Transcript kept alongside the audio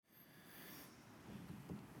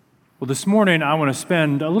Well, this morning I want to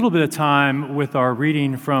spend a little bit of time with our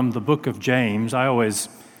reading from the book of James. I always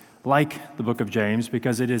like the book of James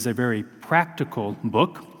because it is a very practical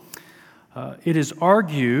book. It is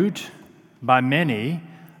argued by many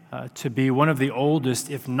to be one of the oldest,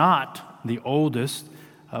 if not the oldest,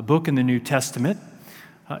 book in the New Testament.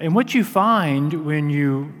 And what you find when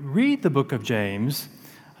you read the book of James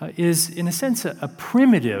is, in a sense, a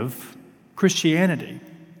primitive Christianity.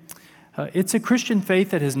 It's a Christian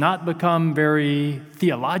faith that has not become very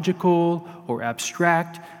theological or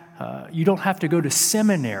abstract. You don't have to go to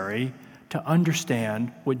seminary to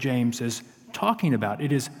understand what James is talking about.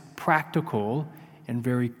 It is practical and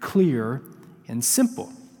very clear and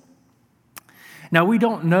simple. Now, we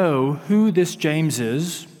don't know who this James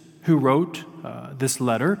is, who wrote this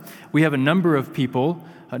letter. We have a number of people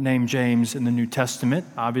named James in the New Testament,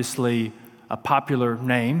 obviously a popular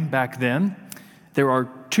name back then. There are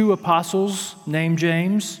two apostles named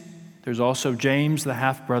James. There's also James, the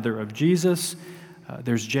half-brother of Jesus.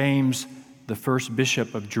 There's James, the first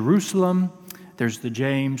bishop of Jerusalem. There's the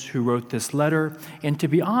James who wrote this letter. And to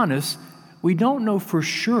be honest, we don't know for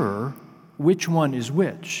sure which one is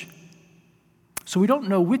which. So we don't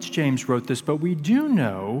know which James wrote this, but we do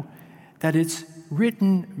know that it's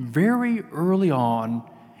written very early on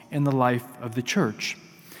in the life of the church.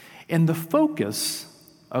 And the focus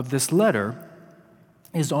of this letter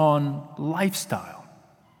is on lifestyle.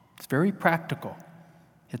 It's very practical.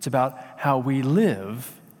 It's about how we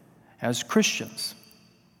live as Christians.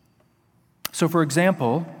 So, for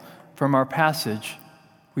example, from our passage,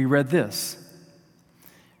 we read this.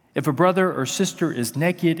 If a brother or sister is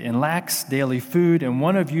naked and lacks daily food, and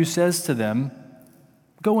one of you says to them,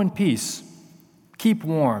 "Go in peace, keep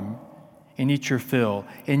warm, and eat your fill,"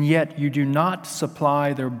 and yet you do not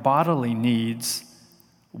supply their bodily needs,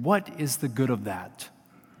 what is the good of that?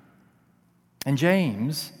 And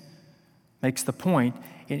James makes the point,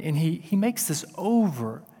 and he makes this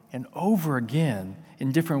over and over again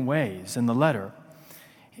in different ways in the letter.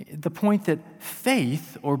 The point that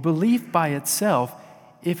faith or belief by itself,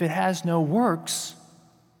 if it has no works,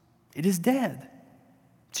 it is dead.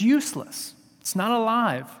 It's useless. It's not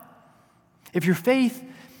alive. If your faith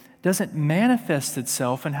doesn't manifest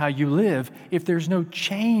itself in how you live, if there's no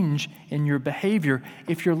change in your behavior,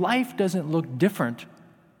 if your life doesn't look different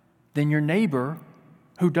than your neighbor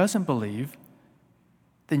who doesn't believe,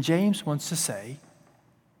 then James wants to say,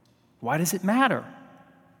 why does it matter?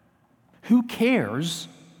 Who cares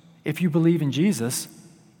if you believe in Jesus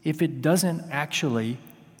if it doesn't actually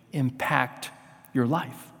impact your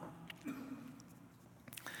life?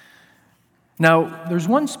 Now, there's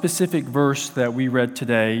one specific verse that we read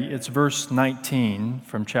today. It's verse 19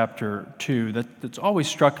 from chapter 2 that's always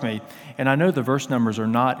struck me, and I know the verse numbers are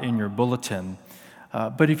not in your bulletin.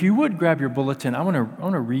 But if you would grab your bulletin, I want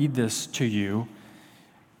to read this to you.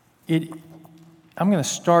 I'm going to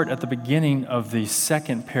start at the beginning of the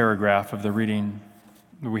second paragraph of the reading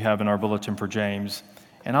that we have in our bulletin for James,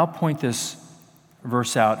 and I'll point this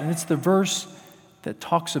verse out. And it's the verse that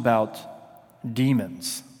talks about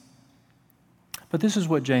demons. But this is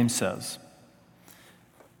what James says.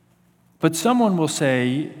 But someone will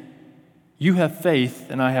say, "You have faith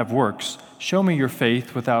and I have works. Show me your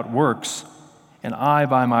faith without works, and I,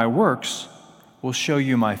 by my works, will show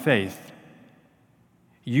you my faith.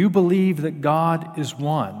 You believe that God is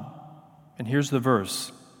one." And here's the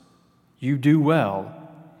verse. "You do well.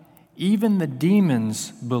 Even the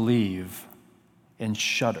demons believe and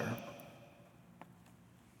shudder."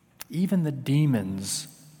 Even the demons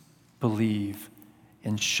believe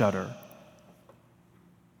and shudder.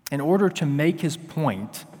 In order to make his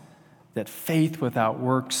point that faith without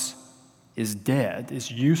works is dead, is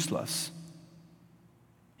useless,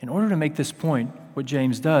 in order to make this point, what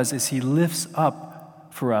James does is he lifts up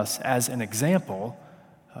for us as an example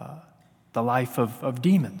the life of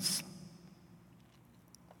demons.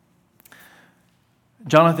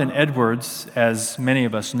 Jonathan Edwards, as many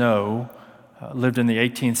of us know, lived in the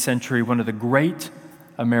 18th century, one of the great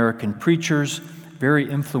American preachers, very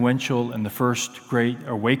influential in the First Great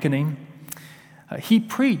Awakening. He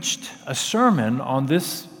preached a sermon on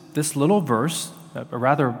this little verse, a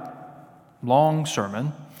rather long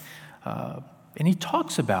sermon, and he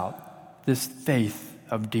talks about this faith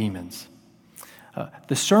of demons.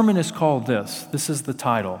 The sermon is called this. This is the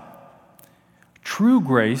title: True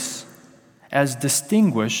Grace as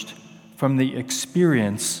Distinguished from the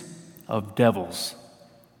Experience of Devils.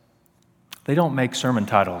 They don't make sermon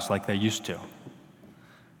titles like they used to.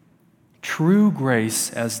 True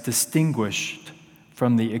grace as distinguished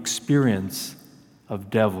from the experience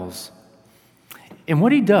of devils. And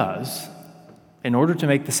what he does in order to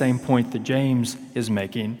make the same point that James is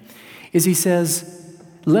making, is he says,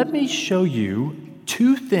 let me show you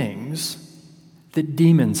two things that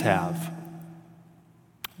demons have.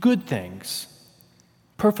 Good things,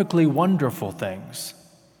 perfectly wonderful things.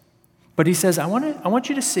 But he says, I want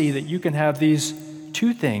you to see that you can have these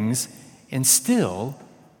two things and still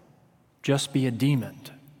just be a demon.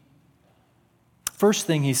 First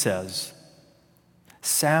thing he says,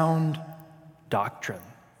 sound doctrine.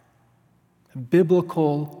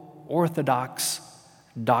 Biblical, orthodox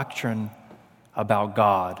doctrine about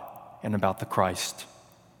God and about the Christ.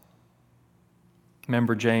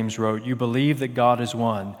 Remember, James wrote, you believe that God is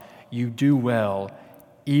one. You do well.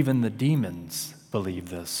 Even the demons believe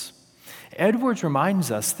this. Edwards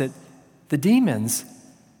reminds us that the demons,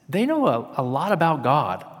 they know a lot about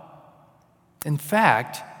God. In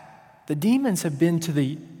fact, the demons have been to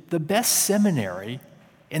the best seminary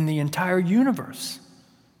in the entire universe.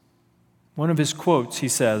 One of his quotes, he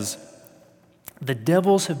says, the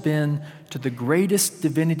devils have been to the greatest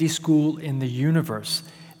divinity school in the universe.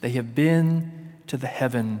 They have been to the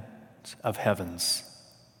heavens of heavens.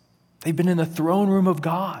 They've been in the throne room of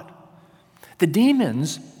God. The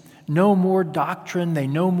demons know more doctrine, they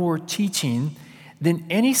know more teaching than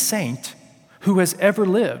any saint who has ever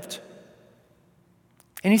lived.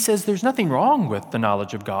 And he says there's nothing wrong with the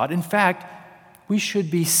knowledge of God. In fact, we should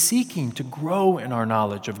be seeking to grow in our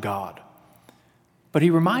knowledge of God. But he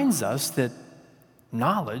reminds us that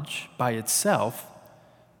knowledge by itself,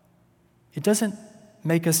 it doesn't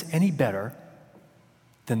make us any better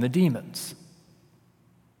than the demons.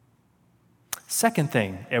 Second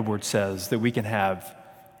thing Edwards says that we can have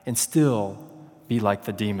and still be like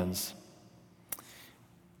the demons.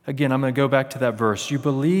 Again, I'm going to go back to that verse. You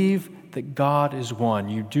believe that God is one.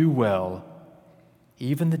 You do well.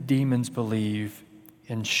 Even the demons believe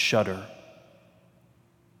and shudder.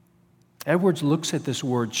 Edwards looks at this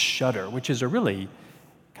word shudder, which is a really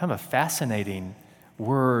kind of a fascinating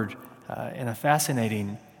word and a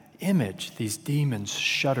fascinating image, these demons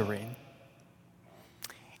shuddering.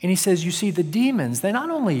 And he says, you see, the demons, they not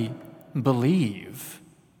only believe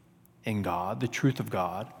in God, the truth of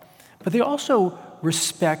God, but they also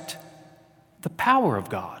respect the power of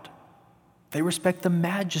God. They respect the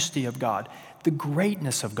majesty of God, the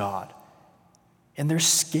greatness of God. And they're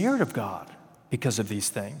scared of God because of these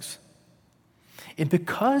things. And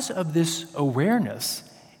because of this awareness,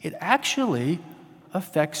 it actually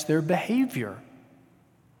affects their behavior.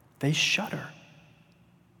 They shudder.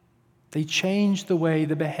 They change the way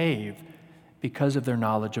they behave because of their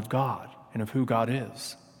knowledge of God and of who God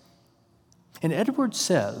is. And Edwards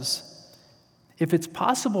says, if it's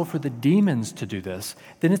possible for the demons to do this,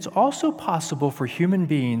 then it's also possible for human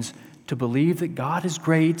beings to believe that God is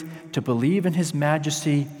great, to believe in His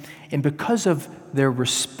majesty, and because of their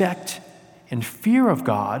respect and fear of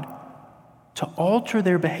God, to alter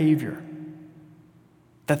their behavior.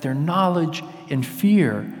 That their knowledge and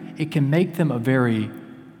fear, it can make them a very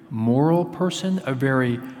moral person, a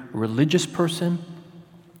very religious person.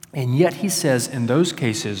 And yet he says in those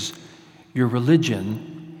cases, your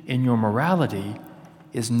religion and your morality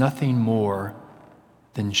is nothing more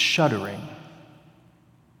than shuddering.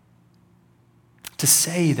 To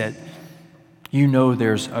say that you know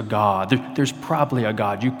there's a God, there's probably a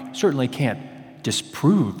God. You certainly can't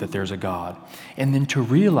disprove that there's a God. And then to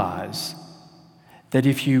realize that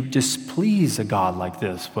if you displease a God like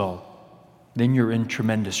this, well, then you're in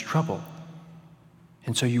tremendous trouble.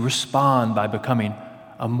 And so you respond by becoming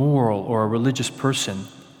a moral or a religious person,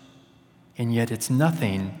 and yet it's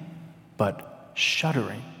nothing but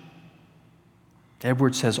shuddering.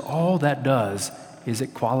 Edwards says all that does is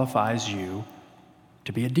it qualifies you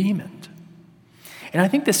to be a demon. And I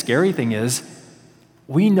think the scary thing is,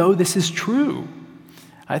 we know this is true.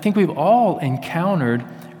 I think we've all encountered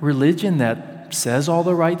religion that says all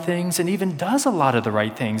the right things and even does a lot of the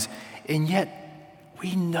right things, and yet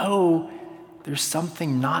we know there's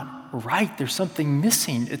something not right, there's something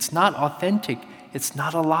missing. It's not authentic, it's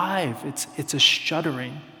not alive, it's a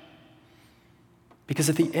shuddering. Because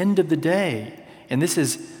at the end of the day, and this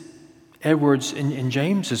is Edwards and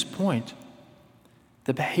James's point,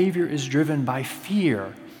 the behavior is driven by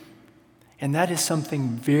fear, and that is something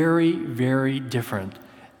very, very different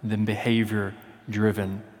than behavior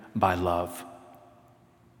driven by love.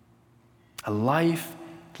 A life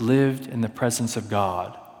lived in the presence of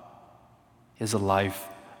God is a life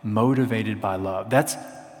motivated by love. That's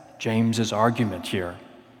James's argument here.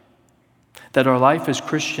 That our life as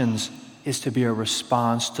Christians is to be a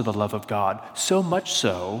response to the love of God. So much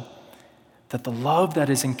so that the love that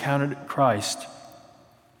is encountered in Christ,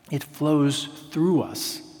 it flows through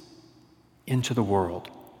us into the world.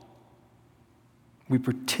 We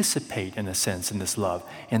participate, in a sense, in this love,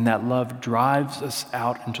 and that love drives us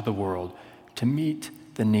out into the world to meet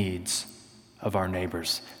the needs of our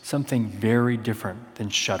neighbors, something very different than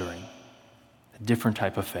shuddering, a different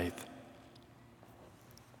type of faith.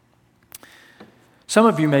 Some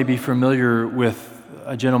of you may be familiar with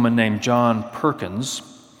a gentleman named John Perkins,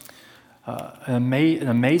 an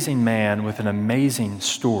amazing man with an amazing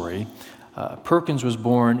story. Perkins was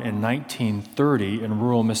born in 1930 in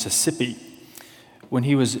rural Mississippi. When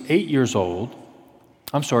he was 8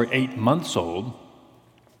 months old,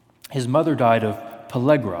 his mother died of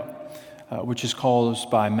pellagra, which is caused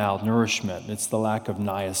by malnourishment. It's the lack of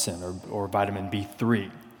niacin or vitamin B3.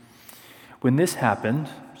 When this happened,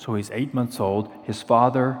 so he's 8 months old, his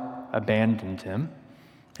father abandoned him,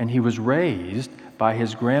 and he was raised by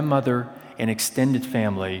his grandmother and extended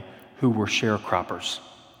family who were sharecroppers.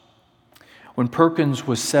 When Perkins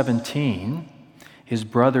was 17, his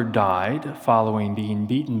brother died following being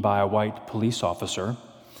beaten by a white police officer.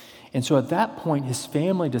 And so at that point, his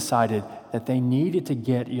family decided that they needed to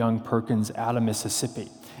get young Perkins out of Mississippi.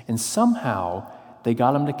 And somehow they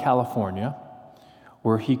got him to California,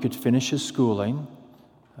 where he could finish his schooling,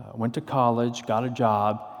 went to college, got a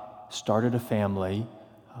job, started a family,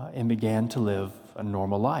 and began to live a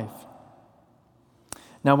normal life.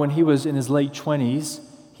 Now, when he was in his late 20s,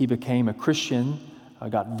 he became a Christian,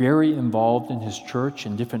 got very involved in his church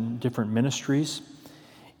and different ministries.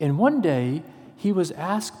 And one day, he was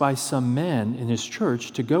asked by some men in his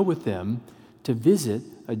church to go with them to visit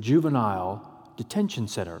a juvenile detention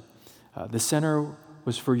center. The center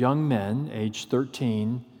was for young men aged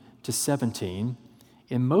 13 to 17,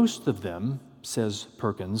 and most of them, says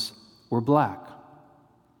Perkins, were black.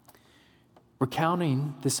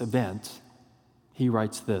 Recounting this event, he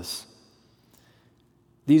writes this: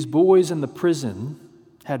 "These boys in the prison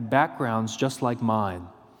had backgrounds just like mine.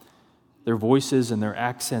 Their voices and their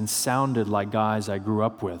accents sounded like guys I grew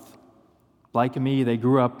up with. Like me, they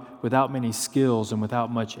grew up without many skills and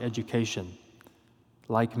without much education.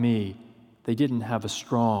 Like me, they didn't have a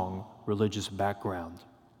strong religious background."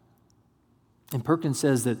 And Perkins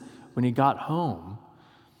says that when he got home,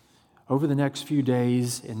 over the next few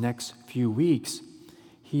days and next few weeks,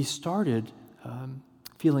 he started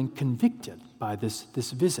feeling convicted by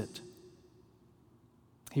this visit.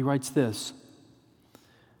 He writes this: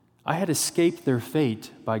 "I had escaped their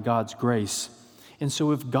fate by God's grace, and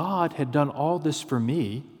so if God had done all this for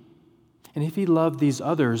me, and if he loved these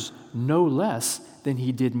others no less than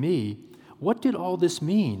he did me, what did all this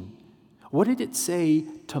mean? What did it say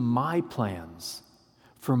to my plans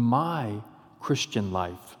for my Christian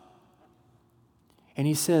life?" And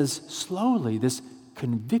he says, slowly, this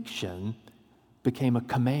conviction became a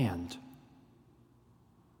command.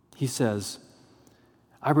 He says,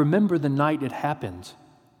 "I remember the night it happened.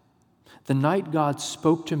 The night God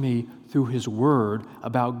spoke to me through his word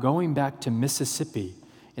about going back to Mississippi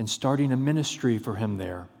and starting a ministry for him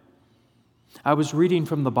there. I was reading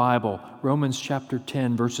from the Bible, Romans chapter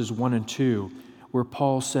 10, verses 1 and 2, where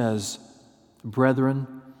Paul says, 'Brethren,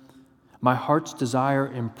 my heart's desire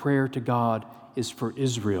and prayer to God is for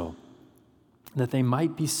Israel, that they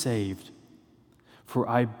might be saved. For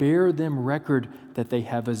I bear them record that they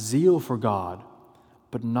have a zeal for God,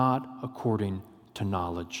 but not according to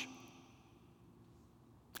knowledge.'"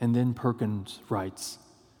 And then Perkins writes,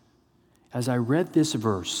 "As I read this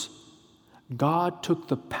verse, God took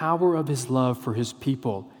the power of his love for his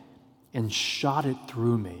people and shot it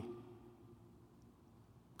through me.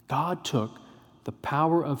 God took the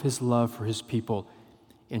power of his love for his people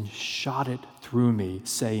and shot it through me,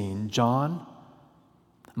 saying, 'John,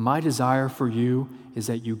 my desire for you is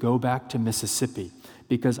that you go back to Mississippi,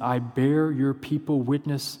 because I bear your people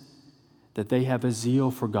witness that they have a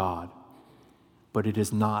zeal for God, but it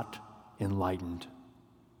is not enlightened.'"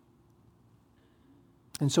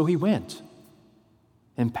 And so he went,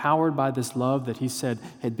 empowered by this love that he said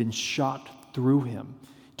had been shot through him.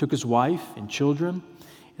 Took his wife and children,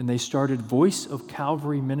 and they started Voice of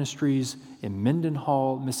Calvary Ministries in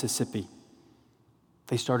Mendenhall, Mississippi.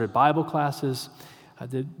 They started Bible classes,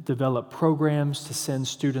 they developed programs to send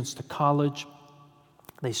students to college.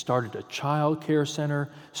 They started a child care center,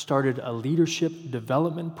 started a leadership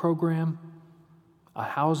development program, a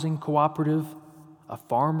housing cooperative, a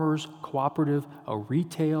farmers cooperative, a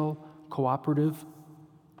retail cooperative.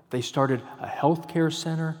 They started a health care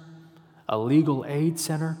center, a legal aid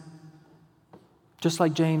center. Just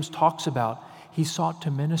like James talks about, he sought to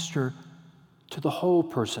minister to the whole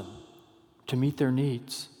person, to meet their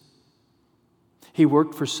needs. He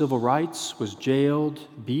worked for civil rights, was jailed,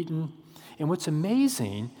 beaten, and what's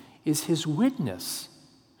amazing is his witness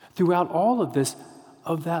throughout all of this,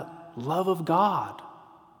 of that love of God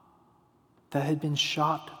that had been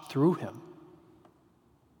shot through him.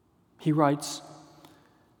 He writes,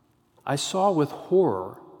 "I saw with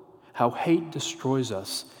horror how hate destroys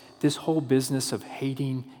us, this whole business of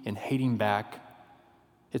hating and hating back.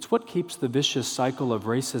 It's what keeps the vicious cycle of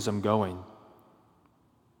racism going."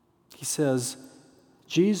 He says,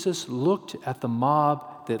 Jesus looked at the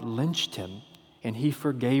mob that lynched him and he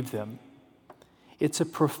forgave them. It's a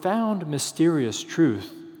profound, mysterious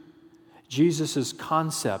truth, Jesus'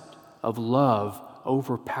 concept of love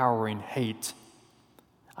overpowering hate.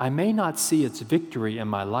 I may not see its victory in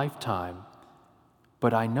my lifetime,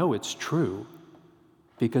 but I know it's true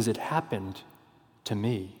because it happened to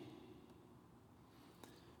me.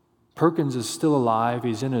 Perkins is still alive.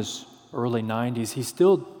 He's in his early 90s. He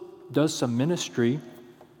still does some ministry.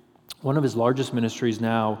 One of his largest ministries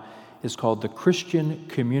now is called the Christian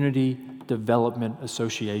Community Development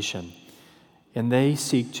Association. And they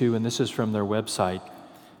seek to, and this is from their website,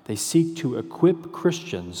 they seek to equip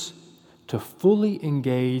Christians to fully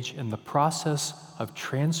engage in the process of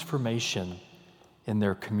transformation in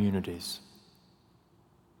their communities.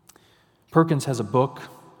 Perkins has a book.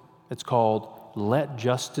 It's called Let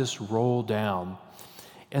Justice Roll Down.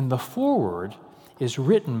 And the foreword is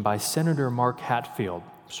written by Senator Mark Hatfield,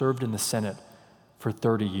 served in the Senate for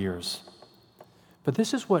 30 years. But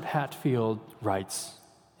this is what Hatfield writes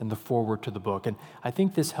in the foreword to the book, and I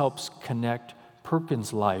think this helps connect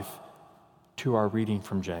Perkins' life to our reading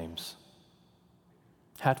from James.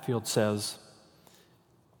 Hatfield says,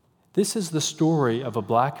 "This is the story of a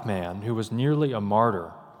black man who was nearly a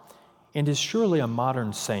martyr and is surely a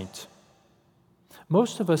modern saint.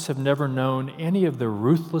 Most of us have never known any of the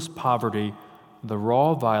ruthless poverty, the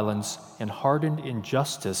raw violence, and hardened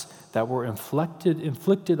injustice that were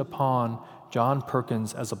inflicted upon John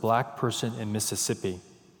Perkins as a black person in Mississippi.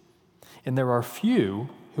 And there are few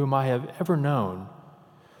whom I have ever known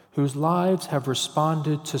whose lives have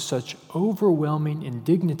responded to such overwhelming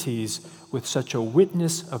indignities with such a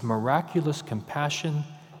witness of miraculous compassion,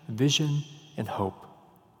 vision, and hope."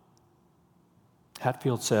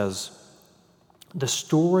 Hatfield says, "The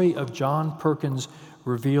story of John Perkins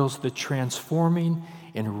reveals the transforming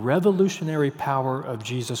and revolutionary power of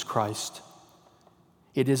Jesus Christ.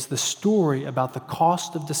 It is the story about the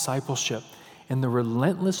cost of discipleship and the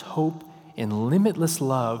relentless hope and limitless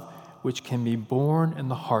love which can be born in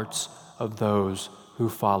the hearts of those who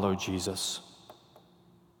follow Jesus."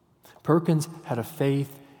 Perkins had a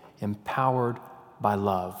faith empowered by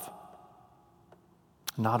love,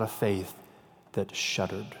 not a faith that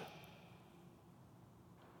shuddered.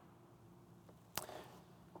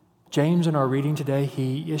 James, in our reading today,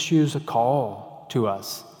 he issues a call to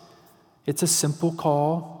us. It's a simple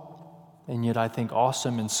call, and yet I think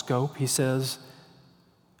awesome in scope. He says,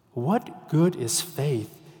 "What good is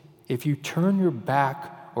faith if you turn your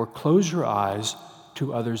back or close your eyes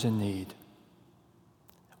to others in need?"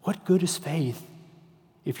 What good is faith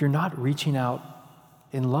if you're not reaching out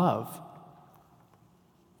in love?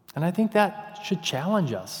 And I think that should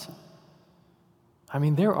challenge us. I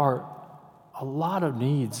mean, there are a lot of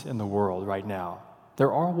needs in the world right now.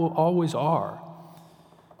 There always are.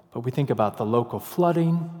 But we think about the local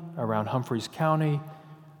flooding around Humphreys County,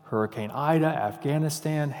 Hurricane Ida,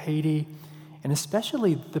 Afghanistan, Haiti, and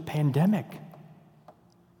especially the pandemic.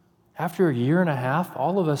 After a year and a half,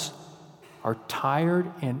 all of us are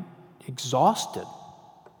tired and exhausted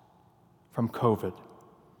from COVID.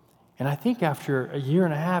 And I think after a year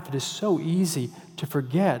and a half, it is so easy to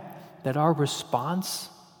forget that our response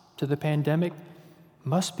to the pandemic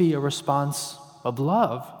must be a response of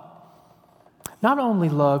love. Not only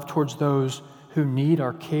love towards those who need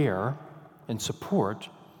our care and support,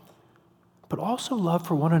 but also love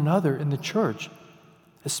for one another in the church,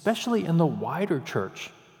 especially in the wider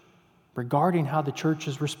church, regarding how the church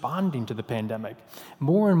is responding to the pandemic.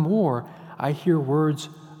 More and more, I hear words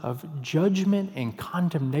of judgment and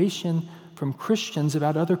condemnation from Christians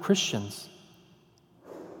about other Christians.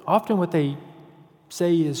 Often what they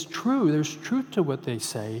say is true. There's truth to what they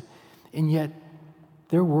say, and yet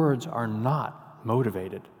their words are not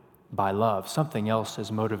motivated by love. Something else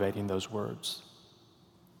is motivating those words.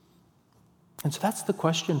 And so that's the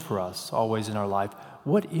question for us always in our life.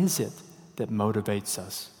 What is it that motivates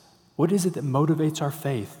us? What is it that motivates our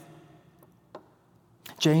faith?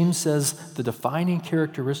 James says the defining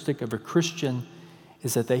characteristic of a Christian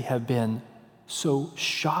is that they have been so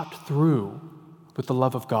shot through with the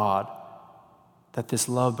love of God that this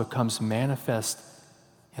love becomes manifest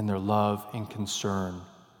in their love and concern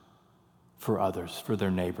for others, for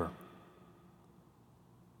their neighbor.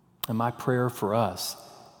 And my prayer for us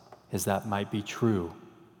is that might be true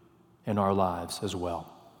in our lives as well.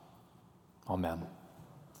 Amen.